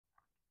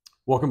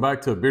Welcome back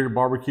to Bearded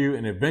Barbecue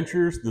and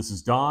Adventures. This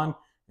is Don,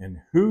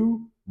 and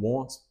who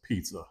wants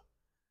pizza?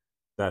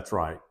 That's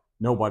right.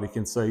 Nobody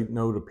can say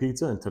no to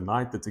pizza, and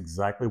tonight that's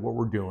exactly what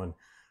we're doing.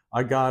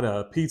 I got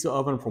a pizza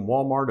oven from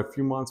Walmart a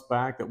few months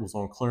back that was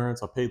on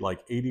clearance. I paid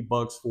like 80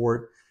 bucks for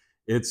it.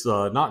 It's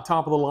not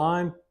top of the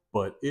line,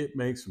 but it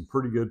makes some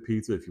pretty good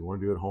pizza if you want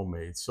to do it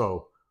homemade.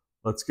 So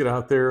let's get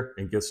out there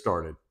and get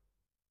started.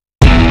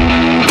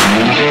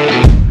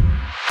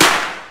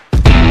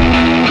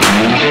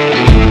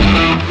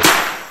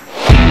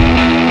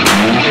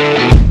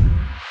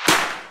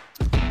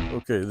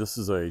 Okay, this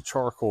is a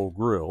charcoal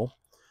grill.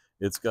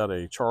 It's got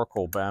a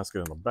charcoal basket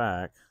in the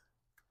back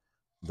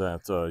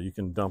that you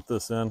can dump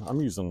this in. I'm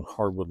using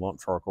hardwood lump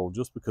charcoal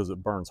just because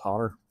it burns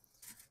hotter,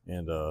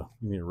 and you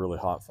need a really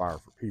hot fire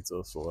for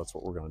pizza, so that's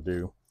what we're going to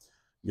do.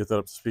 Get that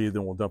up to speed,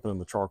 then we'll dump it in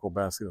the charcoal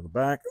basket in the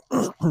back.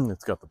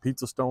 It's got the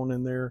pizza stone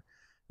in there.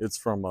 It's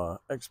from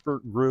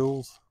Expert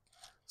Grills.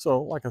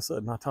 So like I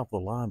said, not top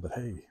of the line, but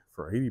hey,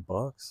 for 80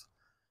 bucks,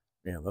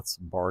 man, that's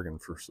a bargain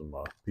for some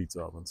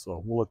pizza oven.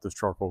 So we'll let this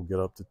charcoal get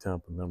up to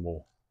temp, and then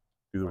we'll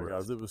do the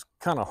rest. Guys, it was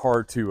kind of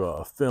hard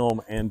to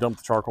film and dump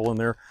the charcoal in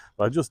there,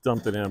 but I just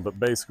dumped it in. But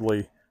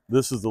basically,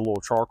 this is the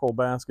little charcoal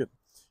basket.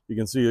 You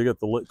can see I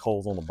got the lit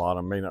coals on the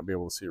bottom. May not be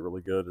able to see it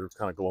really good. They're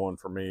kind of glowing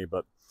for me,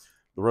 but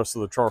the rest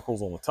of the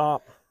charcoal's on the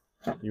top.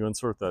 You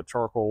insert that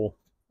charcoal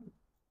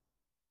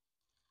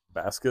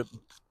basket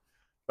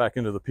back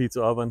into the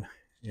pizza oven,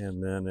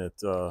 and then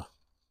it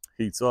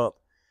heats up,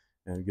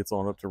 and it gets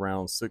on up to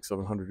around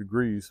 600-700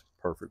 degrees.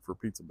 Perfect for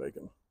pizza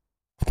baking.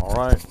 All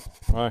right,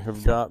 I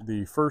have got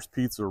the first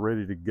pizza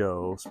ready to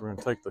go. So we're going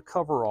to take the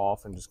cover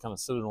off and just kind of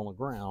sit it on the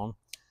ground.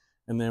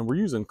 And then we're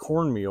using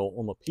cornmeal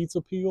on the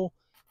pizza peel,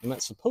 and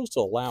that's supposed to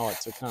allow it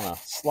to kind of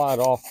slide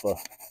off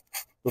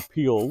the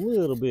peel a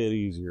little bit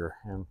easier.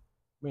 And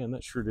man,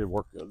 that sure did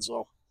work good.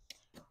 So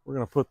we're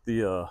going to put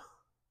the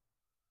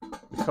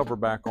cover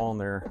back on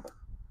there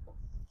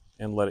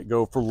and let it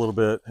go for a little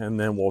bit, and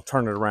then we'll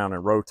turn it around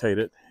and rotate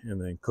it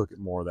and then cook it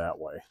more that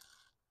way.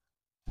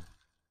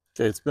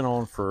 Okay, it's been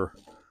on for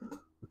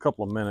a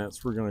couple of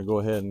minutes. We're going to go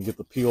ahead and get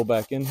the peel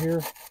back in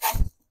here,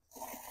 and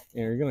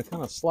you're going to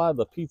kind of slide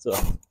the pizza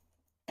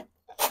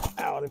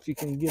out if you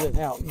can get it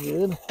out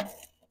good.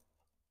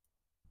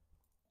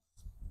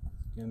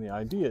 And the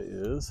idea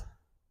is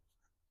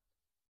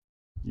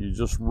you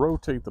just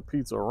rotate the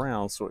pizza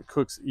around so it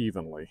cooks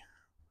evenly.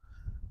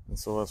 And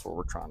so that's what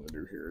we're trying to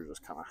do here,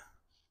 just kind of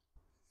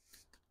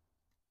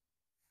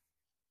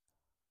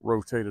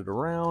rotate it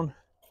around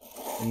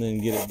and then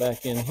get it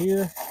back in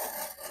here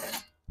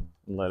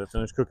and let it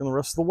finish cooking the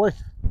rest of the way.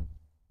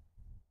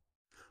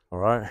 All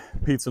right,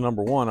 pizza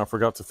number one, I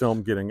forgot to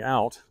film getting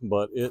out,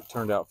 but it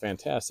turned out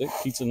fantastic.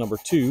 Pizza number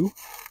two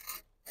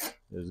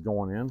is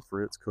going in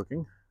for its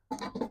cooking.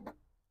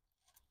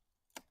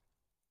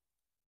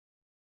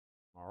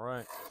 All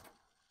right,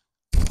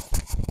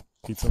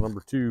 pizza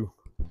number two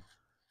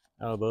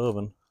out of the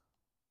oven.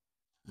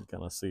 You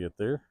kind of see it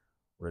there,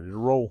 ready to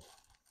roll.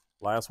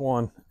 Last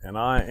one, and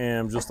I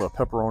am just a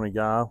pepperoni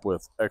guy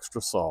with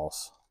extra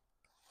sauce.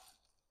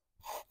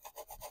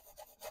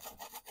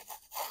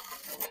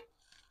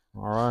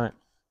 All right,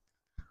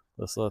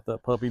 let's let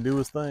that puppy do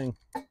his thing.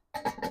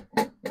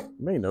 You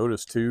may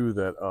notice too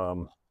that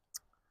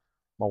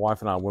my wife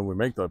and I, when we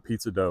make the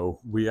pizza dough,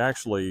 we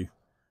actually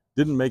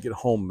didn't make it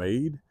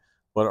homemade,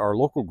 but our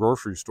local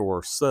grocery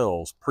store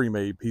sells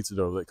pre-made pizza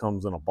dough that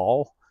comes in a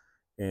ball,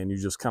 and you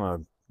just kind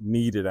of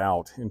knead it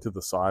out into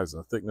the size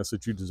and the thickness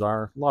that you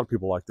desire. A lot of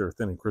people like their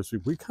thin and crispy.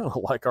 We kind of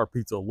like our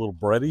pizza a little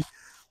bready,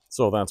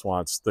 so that's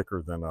why it's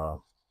thicker than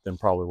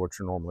probably what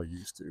you're normally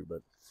used to.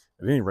 But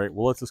at any rate,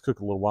 we'll let this cook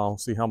a little while and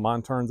see how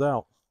mine turns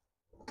out.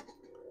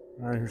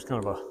 All right, here's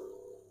kind of a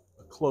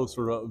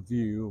closer up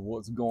view of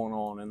what's going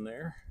on in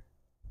there.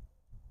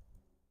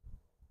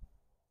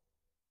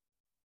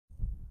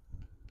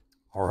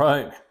 All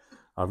right,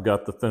 I've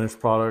got the finished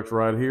product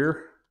right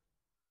here.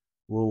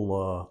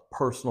 Little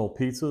personal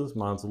pizzas.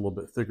 Mine's a little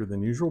bit thicker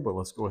than usual, but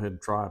let's go ahead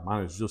and try it.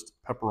 Mine is just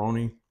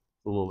pepperoni,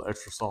 a little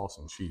extra sauce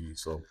and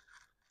cheese. So,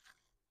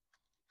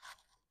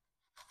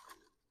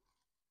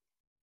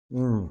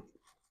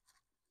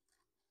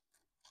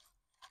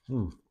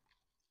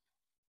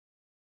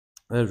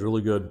 that is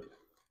really good.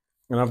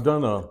 And I've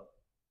done a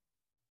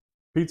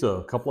pizza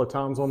a couple of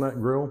times on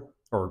that grill,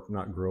 or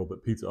not grill,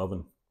 but pizza oven.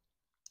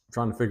 I'm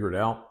trying to figure it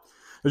out.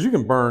 As you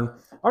can burn,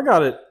 I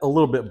got it a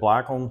little bit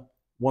black on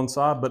one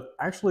side, but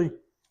actually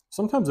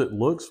sometimes it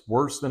looks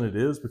worse than it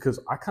is because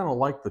I kind of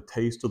like the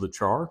taste of the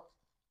char.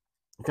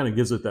 It kind of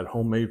gives it that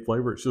homemade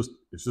flavor. It's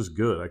just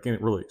good. I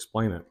can't really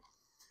explain it.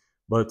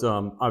 But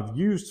I've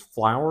used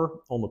flour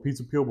on the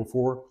pizza peel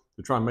before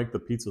to try and make the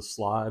pizza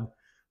slide,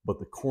 but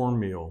the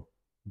cornmeal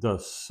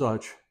does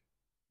such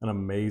an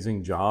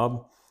amazing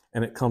job,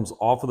 and it comes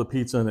off of the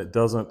pizza and it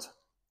doesn't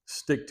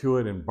stick to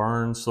it and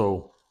burn.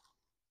 So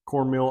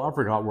cornmeal, I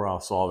forgot where I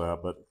saw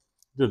that, but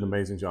did an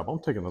amazing job. I'm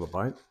taking another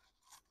bite.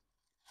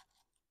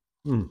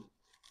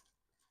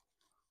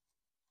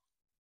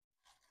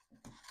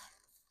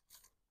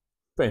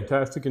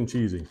 Fantastic and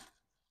cheesy.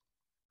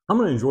 I'm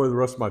going to enjoy the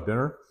rest of my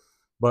dinner.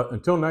 But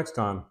until next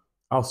time,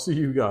 I'll see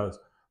you guys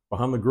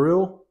behind the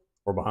grill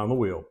or behind the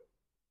wheel.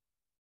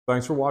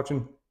 Thanks for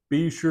watching.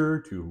 Be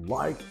sure to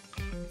like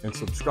and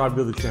subscribe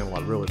to the channel. I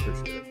really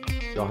appreciate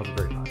it. Y'all have a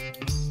great night.